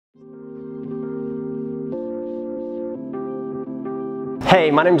Hey,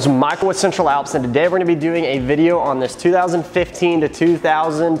 my name is Michael with Central Alps, and today we're going to be doing a video on this 2015 to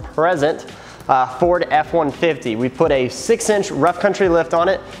 2000 present Ford F-150. We put a 6-inch rough country lift on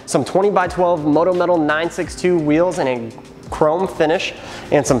it, some 20x12 Moto Metal 962 wheels and a chrome finish,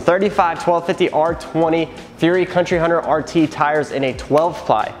 and some 35 1250 R20 Fury Country Hunter RT tires in a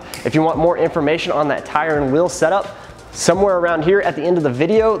 12-ply. If you want more information on that tire and wheel setup, somewhere around here at the end of the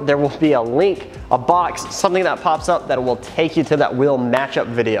video, there will be a link, a box, something that pops up that will take you to that wheel matchup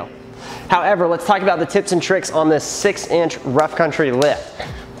video. However, let's talk about the tips and tricks on this 6-inch rough country lift.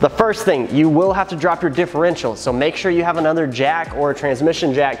 The first thing, you will have to drop your differential, so make sure you have another jack or a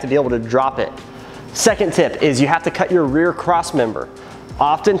transmission jack to be able to drop it. Second tip is you have to cut your rear cross member.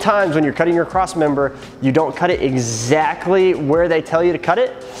 Oftentimes when you're cutting your cross member, you don't cut it exactly where they tell you to cut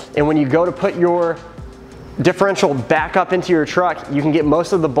it, and when you go to put your differential back up into your truck, you can get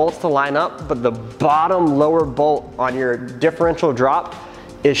most of the bolts to line up, but the bottom lower bolt on your differential drop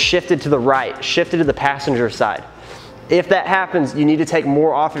is shifted to the right, shifted to the passenger side. If that happens, you need to take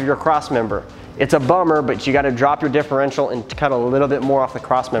more off of your cross member. It's a bummer, but you got to drop your differential and cut a little bit more off the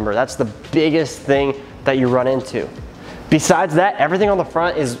cross member. That's the biggest thing that you run into. Besides that, everything on the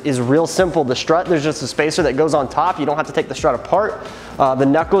front is real simple. The strut, there's just a spacer that goes on top. You don't have to take the strut apart. The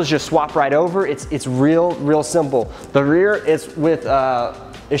knuckles just swap right over. It's real simple. The rear is with,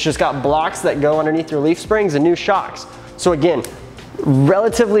 it's just got blocks that go underneath your leaf springs and new shocks. So again,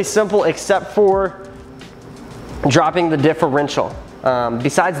 relatively simple except for dropping the differential.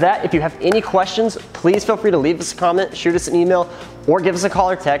 Besides that, if you have any questions, please feel free to leave us a comment, shoot us an email, or give us a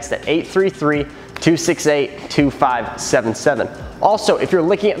call or text at 833-268-2577. Also, if you're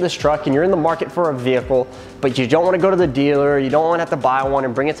looking at this truck and you're in the market for a vehicle, but you don't want to go to the dealer, you don't want to have to buy one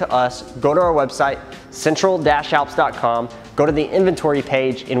and bring it to us, go to our website, central-alps.com, go to the inventory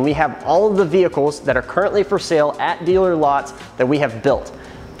page, and we have all of the vehicles that are currently for sale at dealer lots that we have built.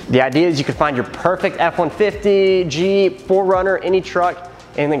 The idea is you can find your perfect F-150, Jeep, 4Runner, any truck,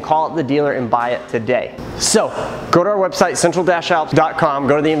 and then call up the dealer and buy it today. So go to our website, central-alps.com,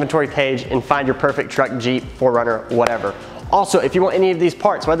 go to the inventory page and find your perfect truck, Jeep, 4Runner, whatever. Also, if you want any of these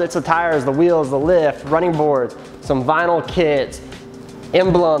parts, whether it's the tires, the wheels, the lift, running boards, some vinyl kits,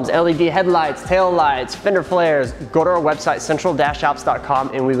 emblems, LED headlights, tail lights, fender flares, go to our website,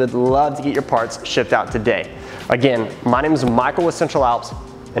 central-alps.com, and we would love to get your parts shipped out today. Again, my name is Michael with Central Alps,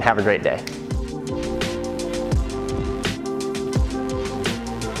 and have a great day.